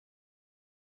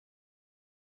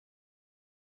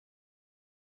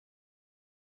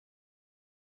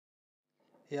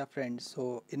Yeah friends,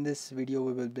 so in this video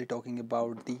we will be talking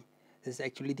about this is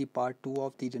actually the part 2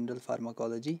 of the general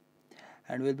pharmacology,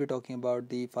 and we'll be talking about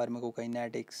the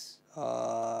pharmacokinetics,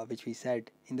 which we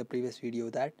said in the previous video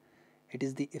that it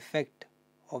is the effect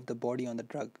of the body on the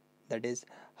drug. That is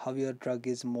how your drug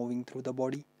is moving through the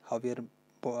body, how your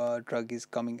drug is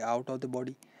coming out of the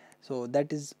body. So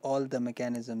that is all the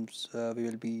mechanisms we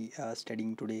will be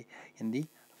studying today in the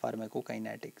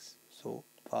pharmacokinetics. So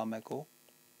pharmacokinetics.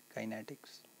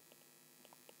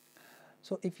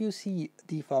 So if you see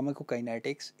the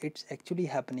pharmacokinetics, it's actually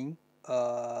happening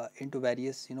into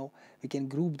various, we can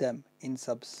group them in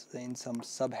some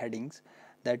subheadings.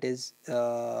 That is,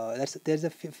 there's a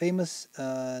famous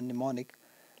mnemonic,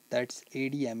 that's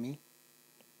ADME.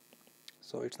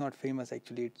 So it's not famous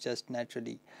actually, it's just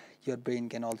naturally your brain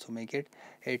can also make it.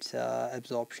 It's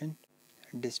absorption,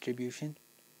 distribution,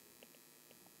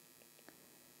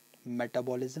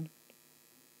 metabolism,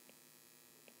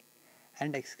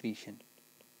 and excretion.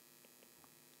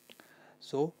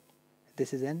 So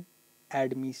this is an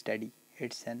ADME study.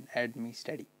 It's an ADME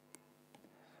study.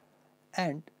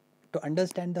 And to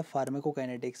understand the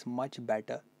pharmacokinetics much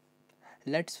better,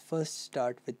 let's first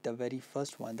start with the very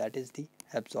first one, that is the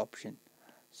absorption.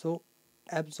 So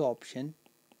absorption,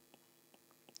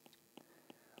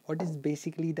 what is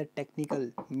basically the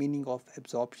technical meaning of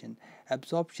absorption?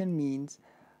 Absorption means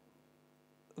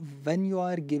when you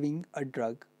are giving a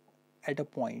drug at a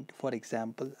point, for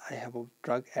example, I have a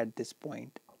drug at this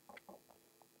point,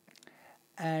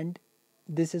 and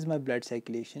this is my blood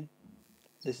circulation.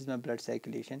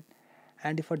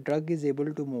 And if a drug is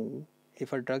able to move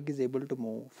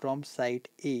from site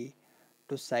A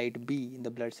to site B in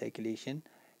the blood circulation,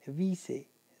 we say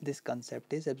this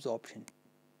concept is absorption.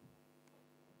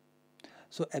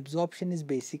 So absorption is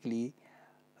basically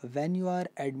when you are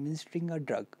administering a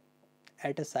drug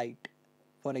at a site,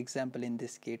 for example in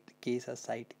this case a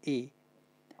site A,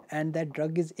 and that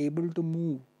drug is able to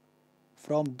move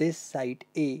from this site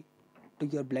A to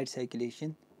your blood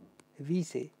circulation, we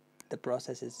say the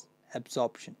process is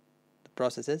absorption.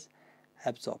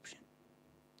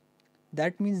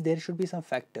 That means there should be some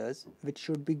factors which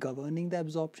should be governing the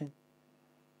absorption,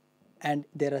 and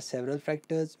there are several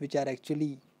factors which are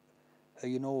actually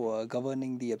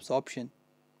governing the absorption.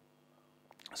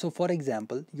 So for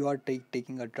example, you are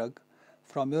taking a drug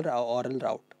from your oral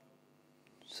route.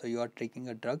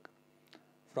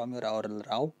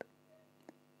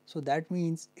 So that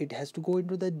means it has to go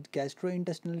into the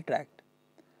gastrointestinal tract.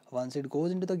 Once it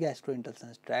goes into the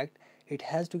gastrointestinal tract, it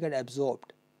has to get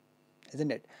absorbed,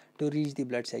 isn't it, to reach the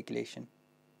blood circulation.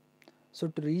 So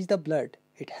to reach the blood,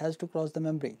 it has to cross the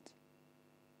membranes.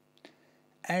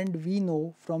 And we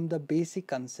know from the basic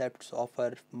concepts of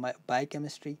our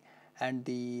biochemistry and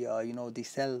the the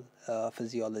cell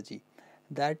physiology,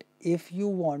 that if you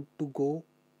want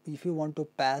to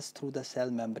pass through the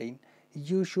cell membrane,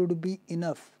 you should be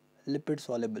enough lipid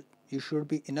soluble,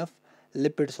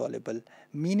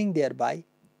 meaning thereby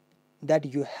that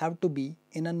you have to be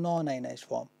in a non-ionized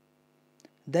form.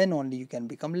 Then only you can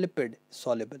become lipid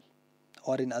soluble.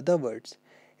 Or in other words,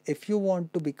 if you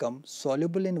want to become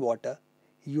soluble in water,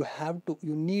 you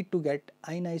need to get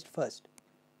ionized first.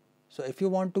 So if you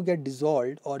want to get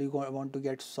dissolved or you want to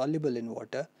get soluble in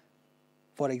water,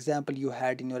 for example, you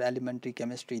had in your elementary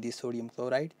chemistry the sodium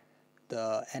chloride,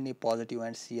 the Na positive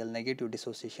and Cl negative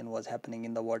dissociation was happening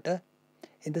in the water.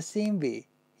 In the same way,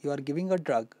 you are giving a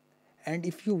drug, and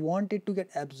if you want it to get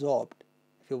absorbed,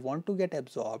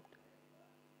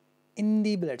 in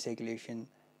the blood circulation,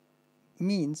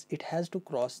 means it has to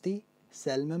cross the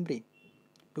cell membrane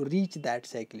to reach that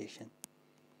circulation.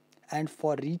 And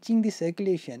for reaching the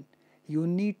circulation, you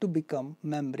need to become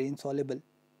membrane soluble.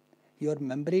 Your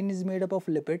membrane is made up of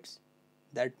lipids,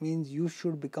 that means you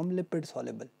should become lipid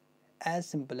soluble. As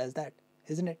simple as that,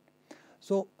 isn't it?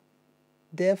 So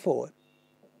therefore,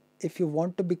 if you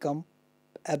want to become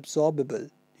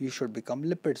absorbable, you should become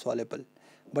lipid soluble.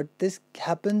 But this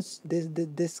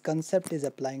concept is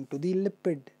applying to the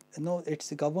lipid,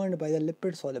 it's governed by the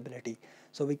lipid solubility.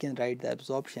 So we can write the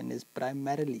absorption is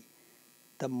primarily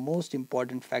the most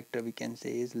important factor, we can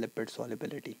say, is lipid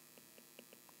solubility.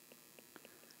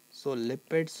 So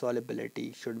lipid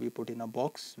solubility should be put in a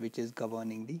box which is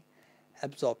governing the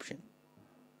absorption.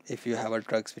 If you have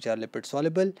drugs which are lipid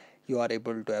soluble, you are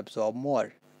able to absorb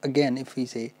more. Again, if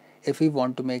we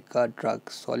want to make a drug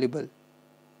soluble,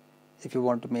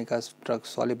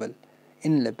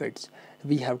 in lipids,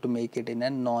 we have to make it in a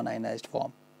non-ionized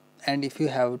form. And if you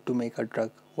have to make a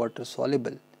drug water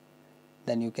soluble,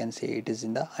 then you can say it is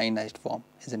in the ionized form,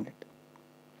 isn't it?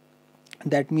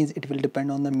 That means it will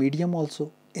depend on the medium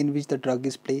also in which the drug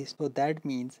is placed. So that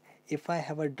means if I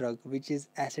have a drug which is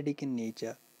acidic in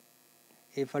nature,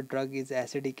 if a drug is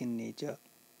acidic in nature,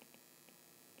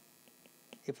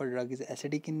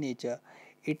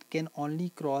 it can only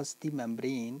cross the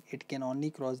membrane, it can only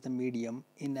cross the medium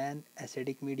in an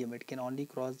acidic medium, it can only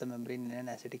cross the membrane in an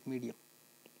acidic medium.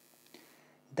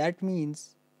 That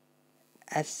means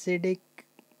acidic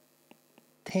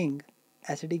thing,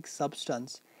 acidic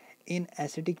substance in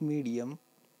acidic medium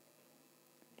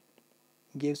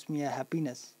gives me a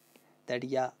happiness that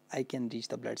yeah, I can reach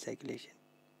the blood circulation.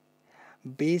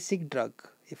 Basic drug,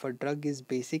 if a drug is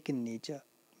basic in nature,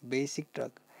 basic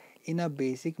drug in a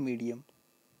basic medium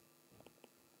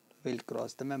will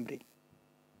cross the membrane.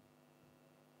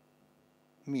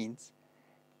 Means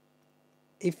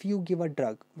if you give a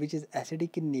drug which is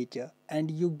acidic in nature and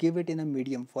you give it in a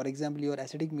medium, for example your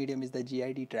acidic medium is the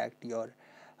GIT tract, your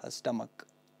stomach,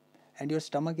 and your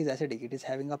stomach is acidic, it is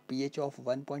having a pH of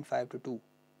 1.5 to 2.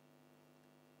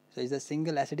 So it's a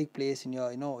single acidic place in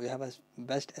your, you have a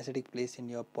best acidic place in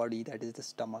your body, that is the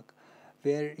stomach,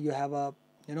 where you have a,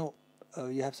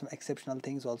 you have some exceptional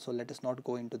things also, let us not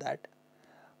go into that.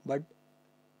 But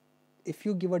if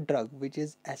you give a drug which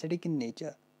is acidic in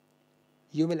nature,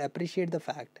 you will appreciate the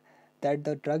fact that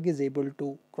the drug is able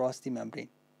to cross the membrane.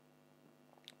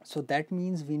 So that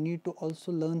means we need to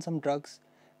also learn some drugs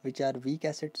which are weak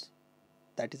acids,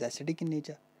 that is acidic in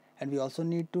nature, and we also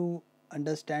need to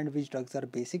understand which drugs are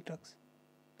basic drugs.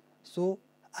 So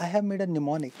I have made a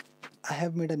mnemonic.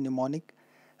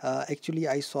 Actually,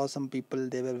 I saw some people,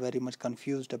 they were very much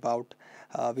confused about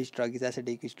which drug is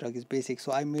acidic, which drug is basic.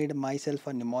 So I made myself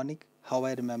a mnemonic. How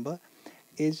I remember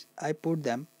is I put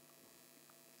them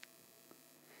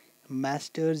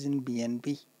masters in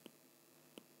BNP.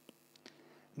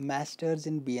 Masters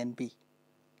in BNP.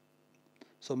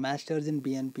 So masters in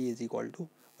BNP is equal to,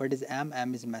 what is AM?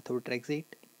 AM is methotrexate.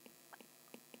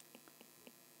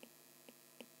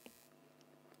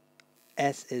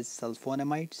 S is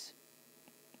sulfonamides.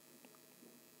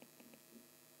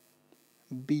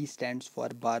 B stands for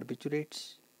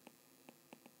barbiturates.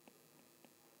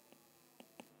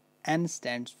 N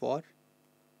stands for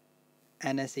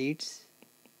NSAIDs,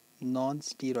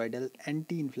 non-steroidal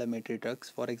anti-inflammatory drugs.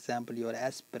 For example, your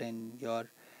aspirin, your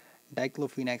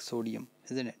diclofenac sodium,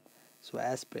 isn't it? So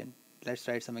aspirin, let's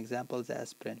write some examples.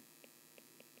 Aspirin,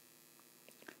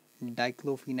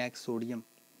 diclofenac sodium,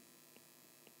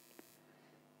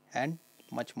 and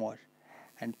much more.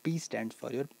 And P stands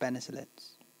for your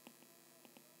penicillins.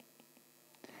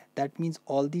 That means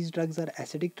all these drugs are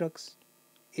acidic drugs.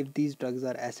 If these drugs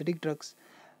are acidic drugs,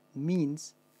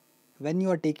 means when you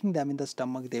are taking them in the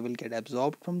stomach, they will get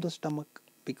absorbed from the stomach,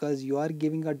 because you are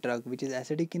giving a drug which is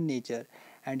acidic in nature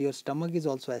and your stomach is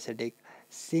also acidic.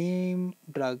 Same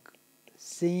drug,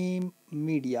 same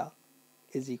media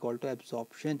is equal to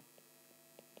absorption.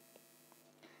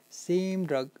 Same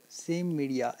drug, same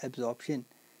media, absorption.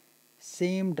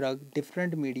 Same drug,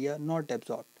 different media, not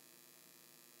absorbed.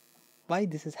 Why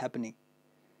this is happening?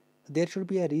 There should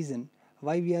be a reason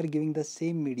why we are giving the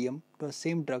same medium to a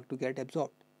same drug to get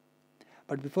absorbed.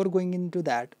 But before going into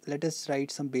that, let us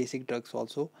write some basic drugs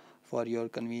also for your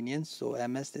convenience. So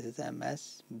MS, this is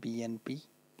MS, BNP.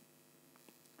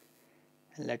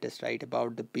 And let us write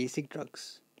about the basic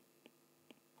drugs.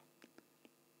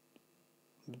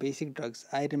 Basic drugs,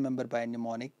 I remember by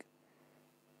mnemonic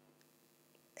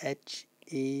HAAQM.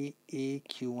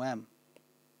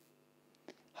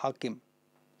 HAAQM.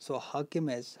 So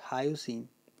HAAQM is hyoscine.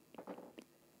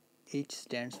 H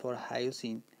stands for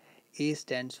hyoscine. A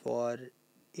stands for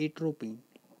atropine.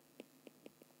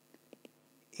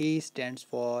 A stands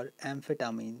for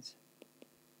amphetamines.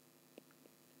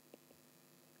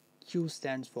 Q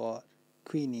stands for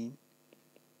quinine.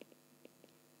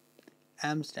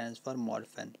 M stands for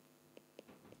morphine.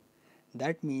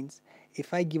 That means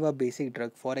if I give a basic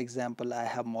drug, for example, I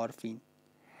have morphine,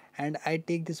 and I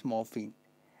take this morphine,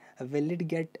 will it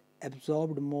get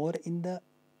absorbed more in the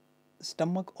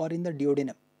stomach or in the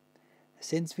duodenum?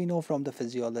 Since we know from the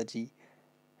physiology,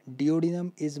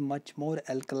 duodenum is much more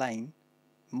alkaline,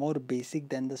 more basic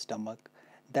than the stomach.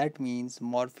 That means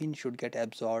morphine should get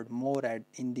absorbed more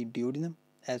in the duodenum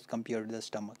as compared to the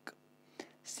stomach.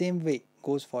 Same way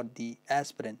goes for the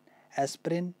aspirin.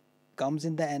 Aspirin comes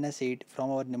in the NSAID from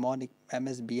our mnemonic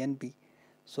MSBNP.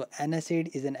 So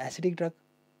NSAID is an acidic drug,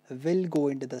 will go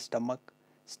into the stomach.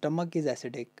 Stomach is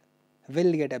acidic,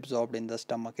 will get absorbed in the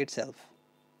stomach itself.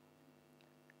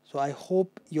 So I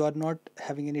hope you are not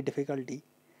having any difficulty.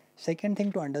 Second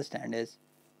thing to understand is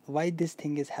why this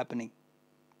thing is happening.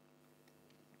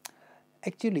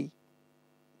 Actually,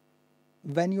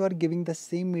 when you are giving the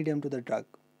same medium to the drug,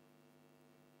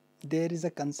 there is a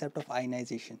concept of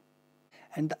ionization.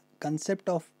 And the concept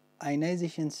of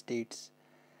ionization states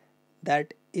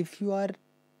that if you are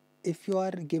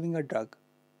giving a drug,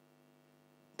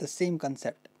 the same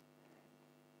concept,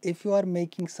 if you are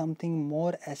making something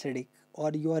more acidic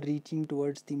or you are reaching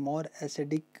towards the more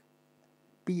acidic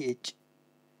pH,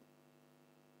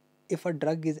 if a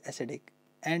drug is acidic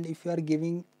and if you are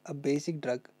giving a basic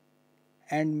drug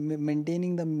and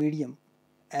maintaining the medium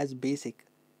as basic,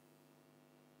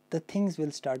 the things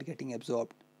will start getting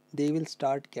absorbed. They will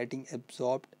start getting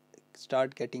absorbed,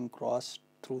 start getting crossed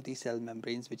through the cell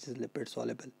membranes, which is lipid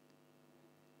soluble.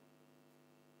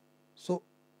 So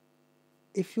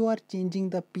if you are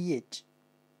changing the pH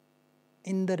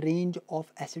in the range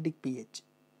of acidic pH,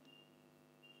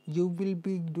 you will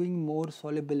be doing more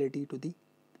solubility to the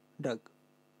drug.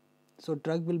 So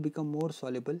drug will become more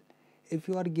soluble if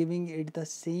you are giving it the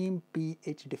same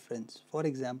pH difference. For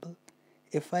example,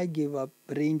 if I give a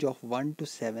range of 1 to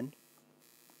 7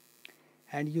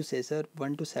 and you say, sir,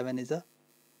 1 to 7 is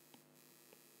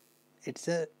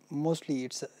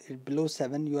below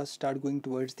 7 you start going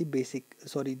towards the the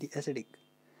acidic.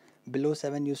 Below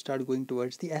 7 you start going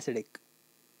towards the acidic.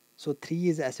 So 3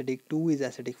 is acidic, 2 is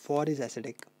acidic, 4 is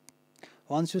acidic.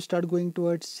 Once you start going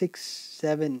towards 6,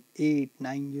 7, 8,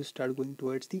 9, you start going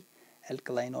towards the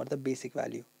alkaline or the basic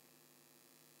value.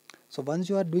 So once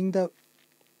you are doing the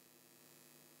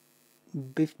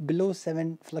below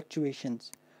 7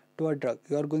 fluctuations to a drug,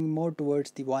 you are going more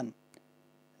towards the 1.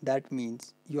 That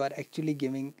means you are actually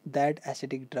giving that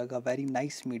acidic drug a very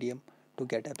nice medium to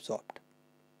get absorbed.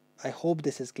 I hope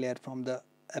this is clear from the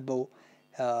above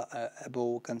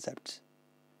concepts.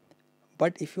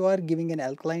 But if you are giving an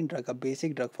alkaline drug, a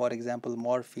basic drug, for example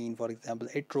morphine, for example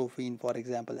atropine, for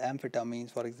example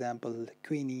amphetamines, for example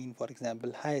quinine, for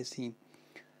example hyoscine,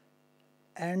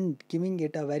 and giving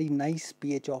it a very nice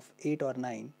pH of 8 or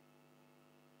 9,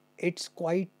 it's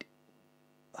quite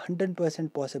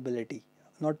 100% possibility,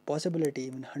 not possibility,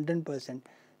 even 100%,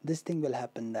 this thing will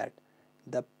happen that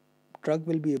the drug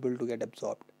will be able to get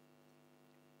absorbed.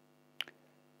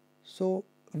 So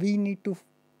we need to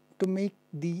make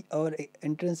our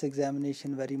entrance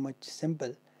examination very much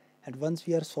simple, and once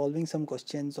we are solving some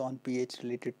questions on pH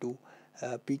related to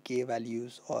pK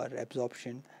values or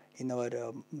absorption in our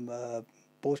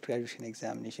post-graduation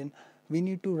examination, we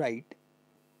need to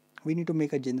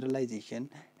make a generalization.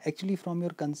 Actually, from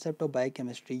your concept of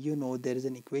biochemistry, you know there is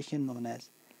an equation known as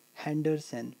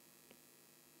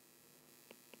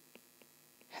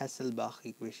Handerson-Hasselbach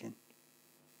equation.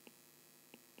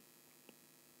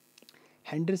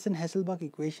 Handerson-Hasselbach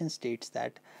equation states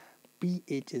that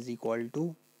pH is equal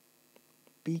to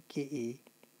pKa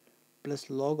plus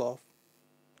log of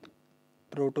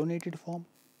protonated form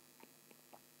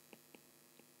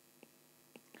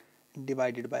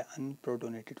divided by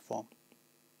unprotonated form.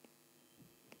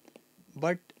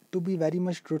 But to be very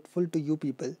much truthful to you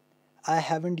people, I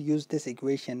haven't used this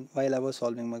equation while I was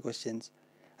solving my questions.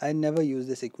 I never use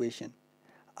this equation.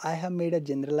 I have made a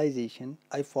generalization.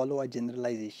 I follow a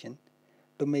generalization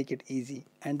to make it easy,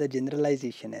 and the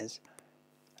generalization is,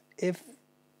 if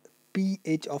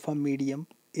pH of a medium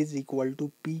is equal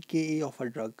to pKa of a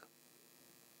drug,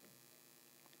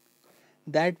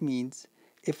 that means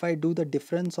if I do the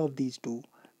difference of these two,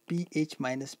 pH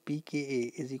minus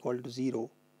pKa is equal to 0.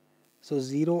 So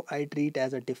 0 I treat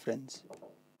as a difference.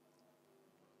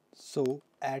 So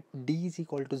at D is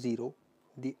equal to 0,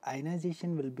 the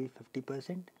ionization will be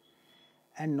 50%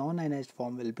 and non-ionized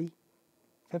form will be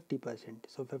 50%.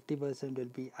 So 50% will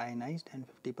be ionized and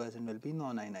 50% will be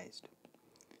non-ionized.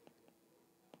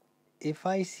 If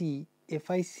I see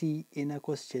in a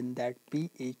question that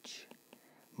pH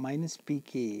minus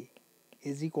pKa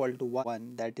is equal to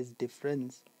 1, that is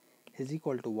difference is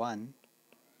equal to 1,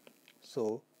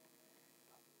 so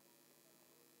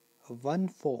one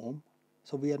form,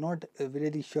 so we are not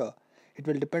really sure, it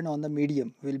will depend on the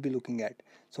medium we will be looking at.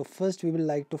 So first we will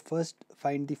like to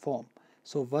find the form.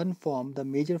 So one form, the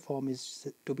major form is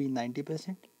to be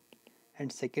 90%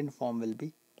 and second form will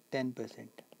be 10%.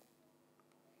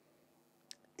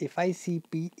 If I see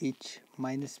pH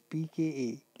minus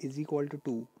pKa is equal to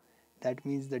 2, that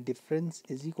means the difference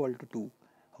is equal to 2.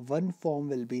 One form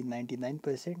will be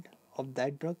 99% of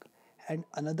that drug and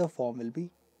another form will be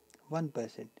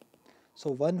 1%. So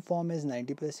one form is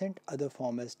 90%, other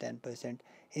form is 10%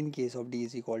 in case of D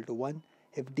is equal to 1.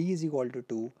 If D is equal to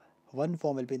 2, one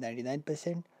form will be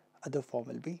 99%, other form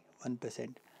will be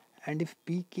 1%. And if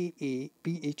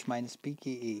pH minus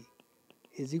pKa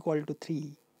is equal to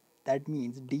 3, that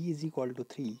means D is equal to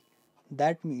 3.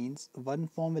 That means one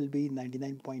form will be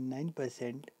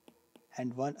 99.9%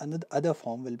 and another other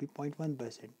form will be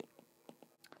 0.1%.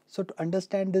 So to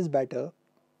understand this better,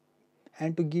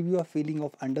 And to give you a feeling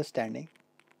of understanding,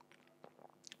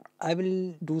 I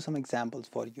will do some examples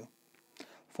for you.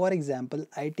 For example,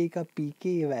 I take a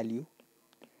pKa value.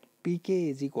 pKa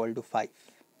is equal to 5.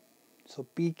 So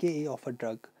pKa of a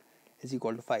drug is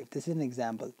equal to 5. This is an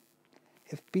example.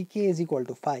 If pKa is equal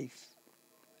to 5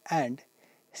 and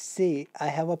say I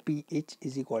have a pH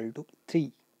is equal to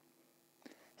 3,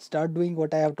 start doing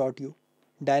what I have taught you.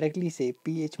 Directly say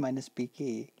pH minus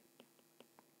pKa.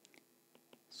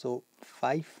 So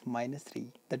 5 minus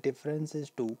 3, the difference is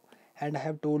 2, and I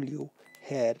have told you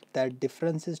here that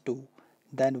difference is 2,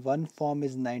 then one form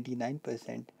is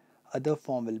 99%, other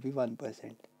form will be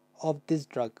 1% of this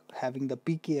drug having the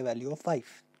pKa value of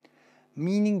 5.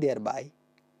 Meaning thereby,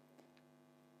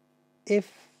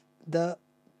 if the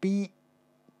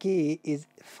pKa is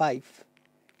 5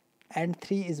 and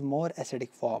 3 is more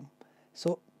acidic form,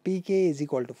 so pKa is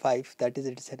equal to 5, that is,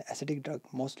 it is an acidic drug,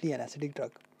 mostly an acidic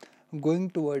drug, going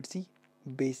towards the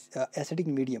acidic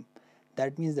medium.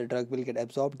 That means the drug will get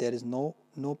absorbed, there is no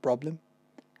problem.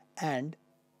 And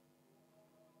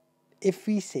if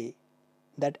we say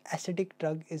that acidic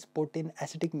drug is put in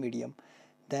acidic medium,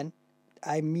 then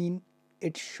I mean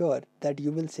it's sure that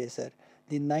you will say, sir,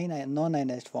 the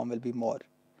non-ionized form will be more.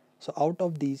 So out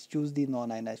of these, choose the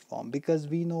non-ionized form, because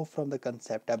we know from the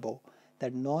concept above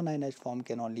that non-ionized form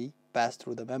can only pass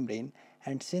through the membrane,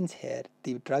 and since here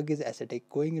the drug is acidic,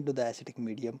 going into the acidic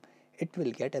medium, it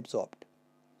will get absorbed.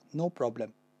 No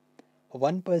problem.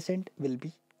 1% will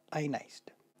be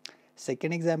ionized.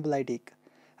 Second example I take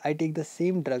the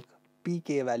same drug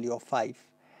pKa value of 5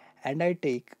 and I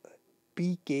take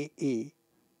pKa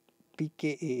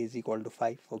is equal to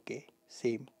 5. Okay,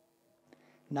 same.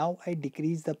 Now I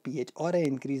decrease the pH or I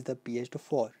increase the pH to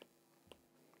 4.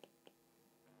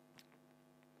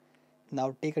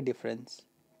 Now take a difference.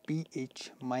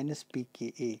 pH minus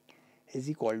pKa is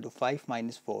equal to 5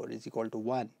 minus 4 is equal to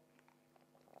 1.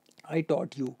 I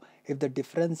taught you if the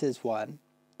difference is 1,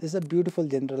 this is a beautiful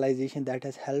generalization that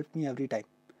has helped me every time.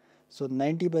 So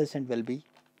 90% will be,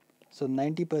 so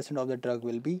 90% of the drug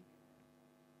will be,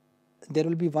 there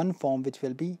will be one form which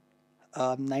will be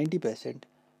 90%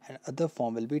 and other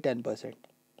form will be 10%.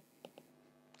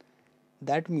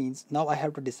 That means now I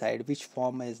have to decide which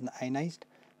form is ionized,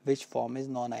 which form is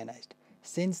non-ionized.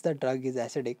 Since the drug is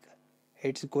acidic,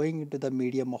 it's going into the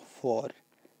medium of 4.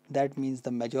 That means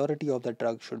the majority of the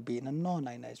drug should be in a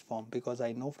non-ionized form, because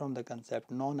I know from the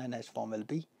concept non-ionized form will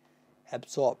be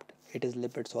absorbed. It is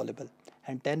lipid soluble,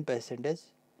 and 10%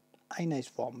 is ionized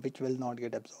form which will not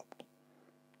get absorbed.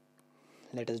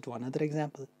 Let us do another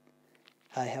example.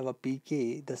 I have a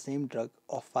pKa, the same drug,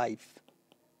 of 5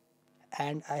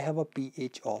 and I have a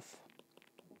pH of,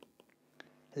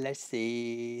 let's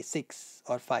say, 6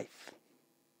 or 5,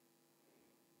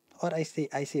 or I say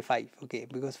 5, okay,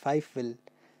 because 5 will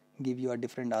give you a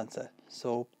different answer.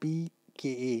 So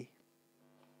pH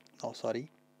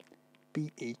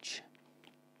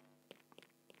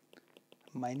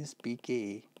minus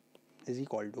pKa is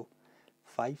equal to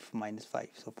 5 minus 5.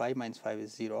 So 5 minus 5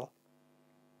 is 0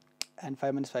 and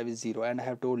 5 minus 5 is 0, and I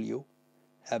have told you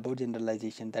about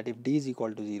generalization that if D is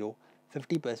equal to 0,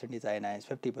 50% is ionized,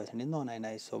 50% is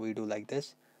non-ionized. So we do like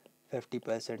this: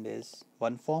 50% is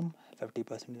one form,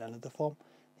 50% is another form.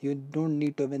 You don't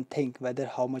need to even think whether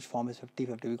how much form is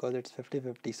 50-50, because it's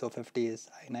 50-50. So 50 is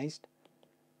ionized,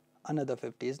 another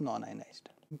 50 is non-ionized.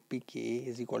 pKa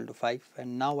is equal to 5,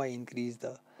 and now I increase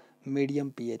the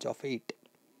medium pH of 8.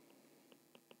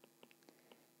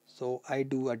 So I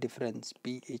do a difference,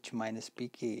 pH minus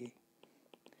pKa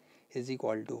is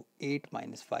equal to 8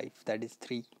 minus 5, that is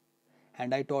 3.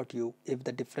 And I taught you if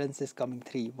the difference is coming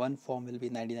 3, one form will be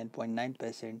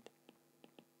 99.9%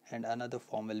 and another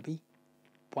form will be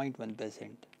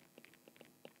 0.1%.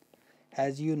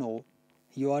 As you know,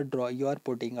 you are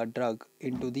putting a drug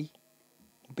into the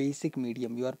basic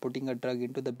medium. You are putting a drug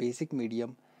into the basic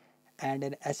medium, and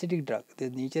an acidic drug, the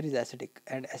nature is acidic,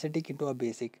 and acidic into a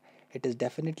basic, it is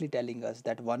definitely telling us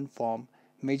that one form,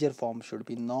 major form, should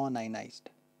be non-ionized.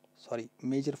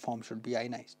 Major form should be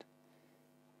ionized.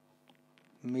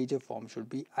 Major form should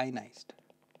be ionized,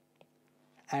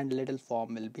 and little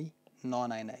form will be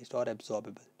non-ionized or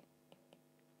absorbable.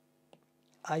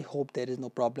 I hope there is no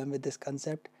problem with this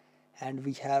concept and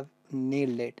we have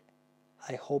nailed it.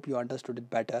 I hope you understood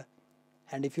it better,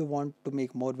 and if you want to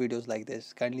make more videos like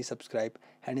this, kindly subscribe,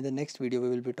 and in the next video we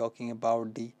will be talking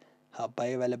about the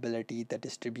bioavailability, the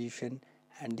distribution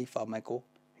and the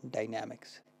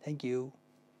pharmacodynamics. Thank you.